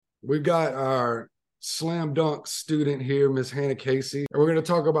We've got our slam dunk student here, Miss Hannah Casey, and we're going to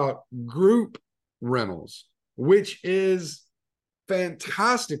talk about group rentals, which is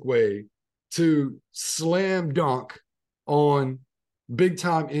fantastic way to slam dunk on big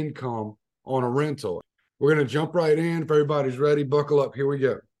time income on a rental. We're going to jump right in. If everybody's ready, buckle up. Here we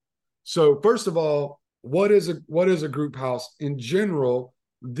go. So first of all, what is a group house? In general,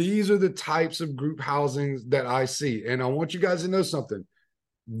 these are the types of group housings that I see. And I want you guys to know something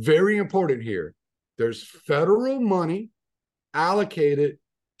very important here. There's federal money allocated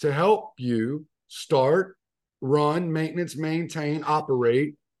to help you start, run, maintenance, maintain,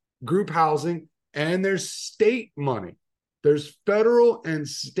 operate group housing, and there's state money. There's federal and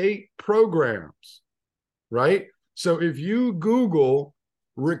state programs, right? So if you Google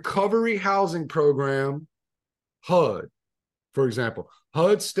Recovery Housing Program, HUD, for example,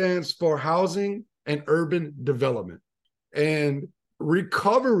 HUD stands for Housing and Urban Development. And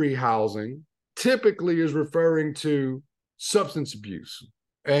recovery housing typically is referring to substance abuse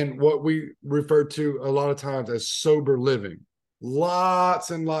and what we refer to a lot of times as sober living. Lots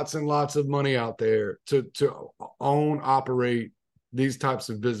and lots and lots of money out there to own, operate these types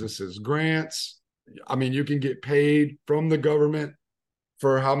of businesses. Grants, I mean, you can get paid from the government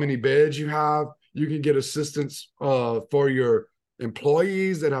for how many beds you have. You can get assistance for your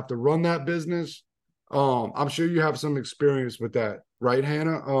employees that have to run that business. I'm sure you have some experience with that, right,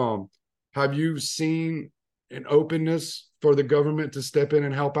 Hannah? Have you seen an openness for the government to step in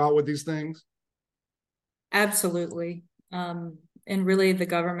and help out with these things? Absolutely. And really, the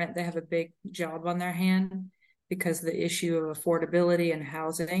government, they have a big job on their hand because the issue of affordability and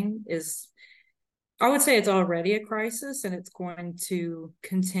housing is, I would say it's already a crisis, and it's going to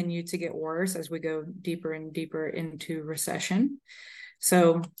continue to get worse as we go deeper and deeper into recession.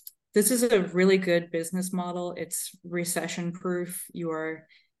 So this is a really good business model. It's recession proof. You are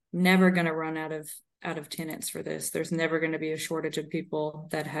never going to run out of tenants for this. There's never going to be a shortage of people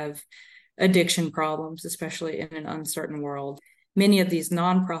that have addiction problems, especially in an uncertain world. Many of these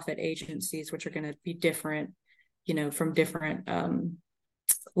nonprofit agencies, which are going to be different, from different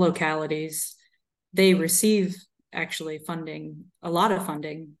localities, they receive actually funding, a lot of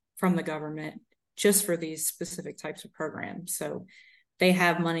funding from the government just for these specific types of programs. So they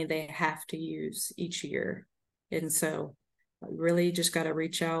have money they have to use each year. And so really just got to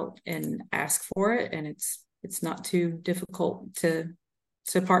reach out and ask for it. And it's not too difficult to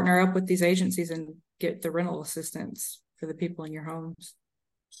partner up with these agencies and get the rental assistance for the people in your homes.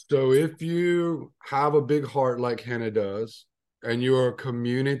 So if you have a big heart like Hannah does, and you're a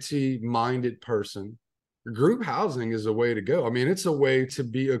community minded person, group housing is a way to go. I mean, it's a way to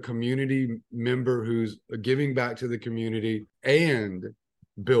be a community member who's giving back to the community and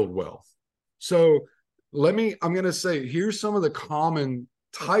build wealth. So I'm going to say, here's some of the common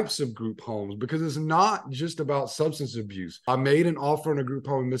types of group homes, because it's not just about substance abuse. I made an offer in a group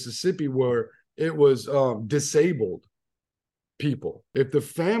home in Mississippi where it was disabled people. If the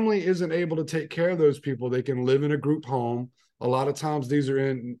family isn't able to take care of those people, they can live in a group home. A lot of times these are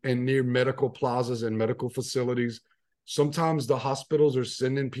in and near medical plazas and medical facilities. Sometimes the hospitals are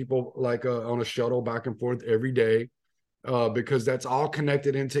sending people like on a shuttle back and forth every day because that's all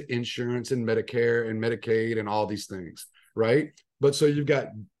connected into insurance and Medicare and Medicaid and all these things, right? But so you've got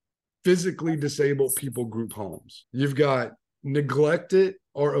physically disabled people group homes. You've got neglected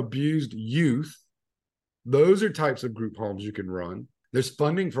or abused youth. Those are types of group homes you can run. There's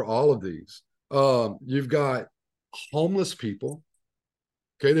funding for all of these. You've got homeless people.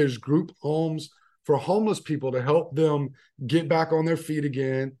 Okay, there's group homes for homeless people to help them get back on their feet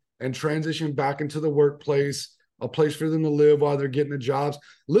again and transition back into the workplace, a place for them to live while they're getting the jobs.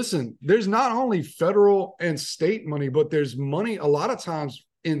 Listen, there's not only federal and state money, but there's money a lot of times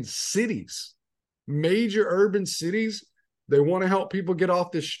in cities, major urban cities. They want to help people get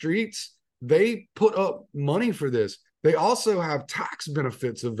off the streets. They put up money for this. They also have tax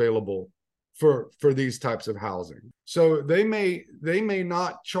benefits available for these types of housing. So they may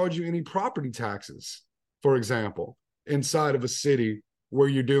not charge you any property taxes, for example, inside of a city where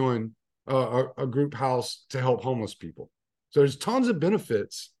you're doing a group house to help homeless people. So there's tons of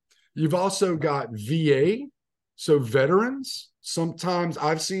benefits. You've also got VA, so veterans. Sometimes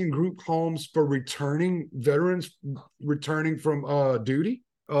I've seen group homes for returning veterans returning from duty.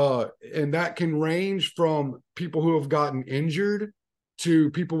 And that can range from people who have gotten injured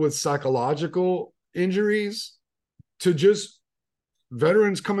to people with psychological injuries to just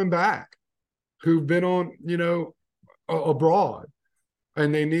veterans coming back who've been on, abroad,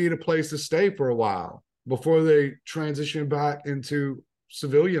 and they need a place to stay for a while before they transition back into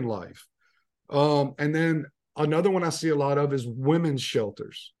civilian life. And then another one I see a lot of is women's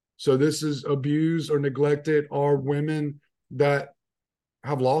shelters. So this is abused or neglected, or women that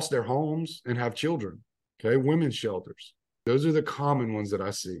have lost their homes and have children. Okay, women's shelters. Those are the common ones that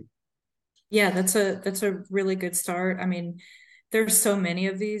I see. Yeah, that's a really good start. I mean, there's so many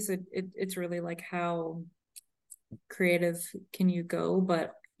of these. It's really like how creative can you go?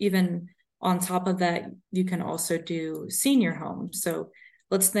 But even on top of that, you can also do senior homes. So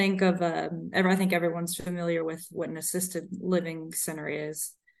let's think of I think everyone's familiar with what an assisted living center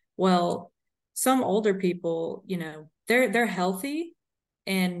is. Well, some older people, they're healthy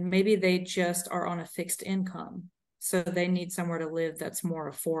and maybe they just are on a fixed income. So they need somewhere to live that's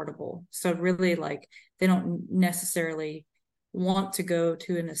more affordable. So really like they don't necessarily want to go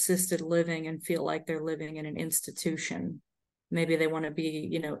to an assisted living and feel like they're living in an institution. Maybe they want to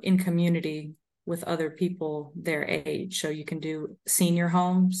be, in community with other people their age. So you can do senior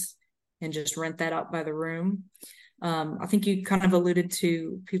homes and just rent that out by the room. I think you kind of alluded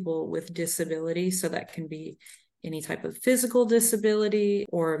to people with disability. So that can be any type of physical disability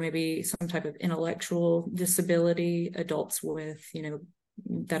or maybe some type of intellectual disability, adults with,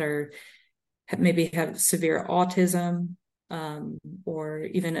 that are maybe have severe autism, or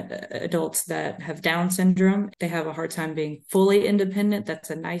even adults that have Down syndrome. They have a hard time being fully independent.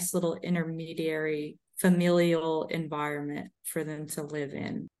 That's a nice little intermediary familial environment for them to live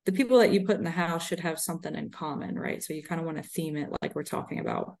in. The people that you put in the house should have something in common, right? So you kind of want to theme it like we're talking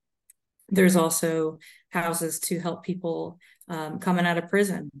about. There's also houses to help people coming out of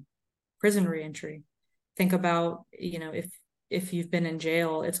prison reentry. Think about, if you've been in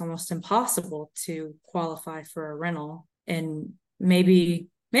jail, it's almost impossible to qualify for a rental. And maybe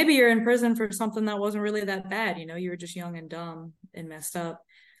you're in prison for something that wasn't really that bad. You were just young and dumb and messed up.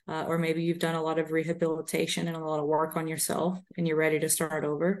 Or maybe you've done a lot of rehabilitation and a lot of work on yourself and you're ready to start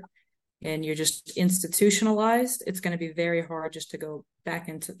over and you're just institutionalized. It's going to be very hard just to go back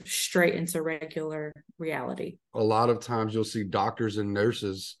straight into regular reality. A lot of times you'll see doctors and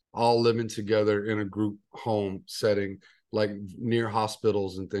nurses all living together in a group home setting, like near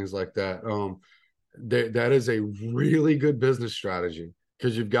hospitals and things like that. That is a really good business strategy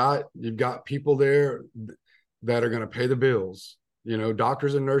because you've got people there that are going to pay the bills.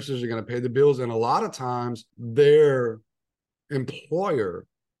 Doctors and nurses are going to pay the bills, and a lot of times their employer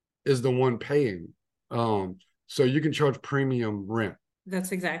is the one paying. So you can charge premium rent.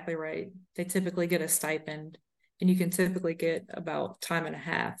 That's exactly right. They typically get a stipend, and you can typically get about time and a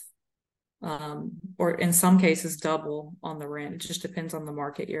half, or in some cases double on the rent. It just depends on the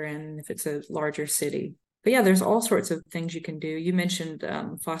market you're in, if it's a larger city. But yeah, there's all sorts of things you can do. You mentioned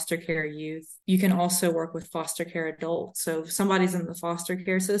foster care youth. You can also work with foster care adults. So if somebody's in the foster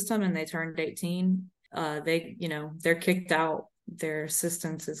care system and they turned 18, they're kicked out. Their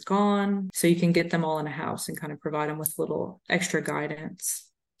assistance is gone. So you can get them all in a house and kind of provide them with little extra guidance.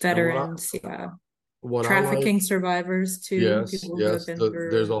 Veterans, trafficking survivors too. Yes, People who have yes. been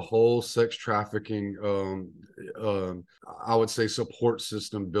through. There's a whole sex trafficking, I would say, support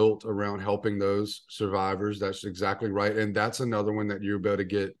system built around helping those survivors. That's exactly right, and that's another one that you're able to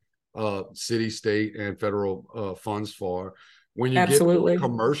get city, state, and federal funds for. When you Absolutely. get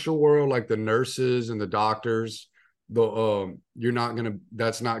commercial world, like the nurses and the doctors,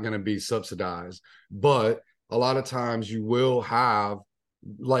 that's not gonna be subsidized. But a lot of times you will have,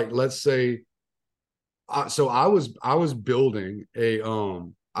 like, let's say. So I was building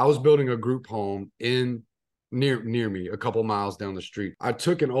a group home in near me, a couple miles down the street. I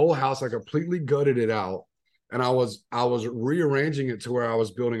took an old house, I completely gutted it out, and I was rearranging it to where I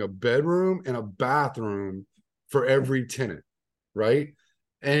was building a bedroom and a bathroom for every tenant, right?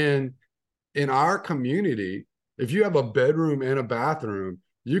 And in our community, if you have a bedroom and a bathroom,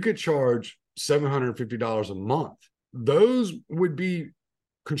 you could charge $750 a month. Those would be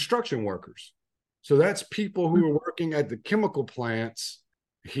construction workers. So that's people who are working at the chemical plants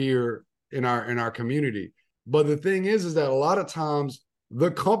here in our community. But the thing is that a lot of times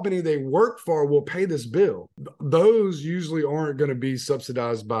the company they work for will pay this bill. Those usually aren't going to be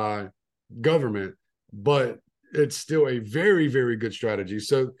subsidized by government, but it's still a very, very good strategy.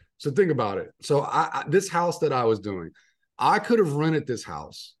 So think about it. So this house that I was doing, I could have rented this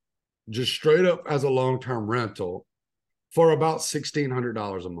house just straight up as a long-term rental for about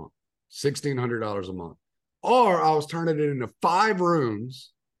 $1,600 a month. $1,600 a month. Or I was turning it into 5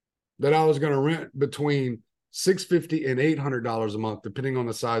 rooms that I was going to rent between $650 and $800 a month, depending on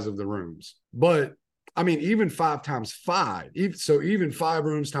the size of the rooms. But I mean, even 5 times 5, even 5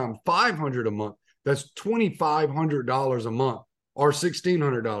 rooms times 500 a month, that's $2,500 a month or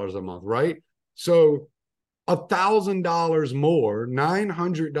 $1,600 a month, right? So $1,000 more,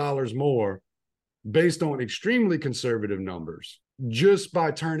 $900 more, based on extremely conservative numbers, just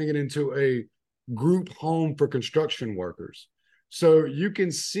by turning it into a group home for construction workers. So you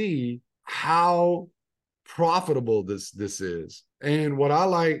can see how profitable this is. And what I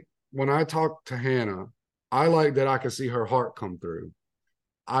like when I talk to Hannah, I like that I can see her heart come through.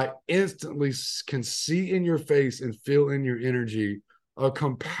 I instantly can see in your face and feel in your energy a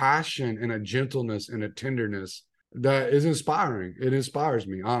compassion and a gentleness and a tenderness that is inspiring. It inspires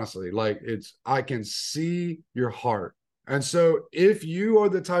me, honestly. Like I can see your heart. And so if you are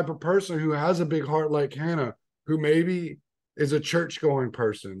the type of person who has a big heart like Hannah, who maybe is a church going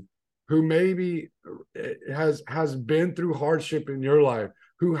person, who maybe has been through hardship in your life,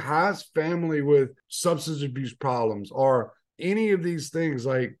 who has family with substance abuse problems or any of these things,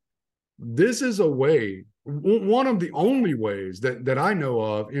 like this is a way, one of the only ways that I know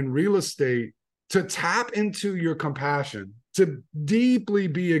of in real estate to tap into your compassion, to deeply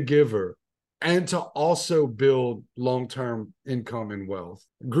be a giver, and to also build long-term income and wealth.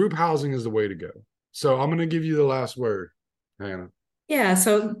 Group housing is the way to go. So I'm going to give you the last word, Hannah. Yeah.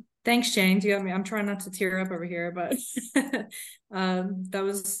 So thanks, James. You got me. I'm trying not to tear up over here, but that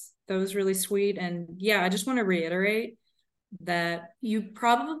was really sweet. And yeah, I just want to reiterate that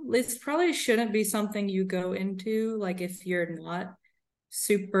this probably shouldn't be something you go into like if you're not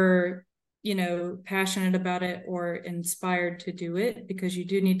super passionate about it or inspired to do it, because you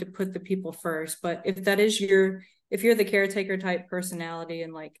do need to put the people first. But if you're the caretaker type personality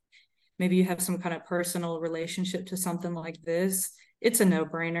and like maybe you have some kind of personal relationship to something like this, it's a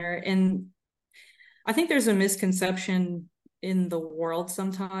no-brainer. And I think there's a misconception in the world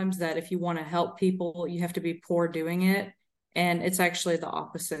sometimes that if you want to help people, you have to be poor doing it. And it's actually the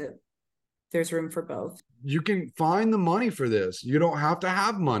opposite. There's room for both. You can find the money for this. You don't have to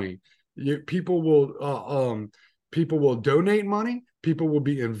have money. People will donate money. People will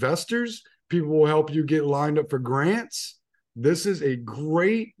be investors. People will help you get lined up for grants. This is a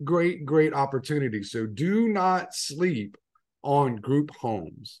great, great, great opportunity. So do not sleep on group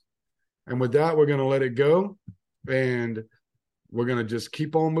homes. And with that, we're going to let it go. And we're going to just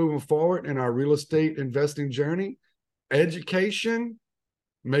keep on moving forward in our real estate investing journey. Education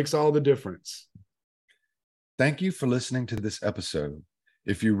makes all the difference. Thank you for listening to this episode.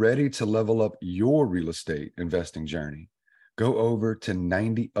 If you're ready to level up your real estate investing journey, go over to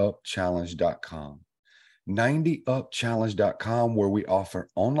 90upchallenge.com. 90upchallenge.com, where we offer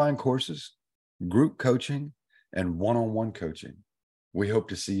online courses, group coaching, and one-on-one coaching. We hope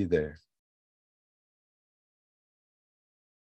to see you there.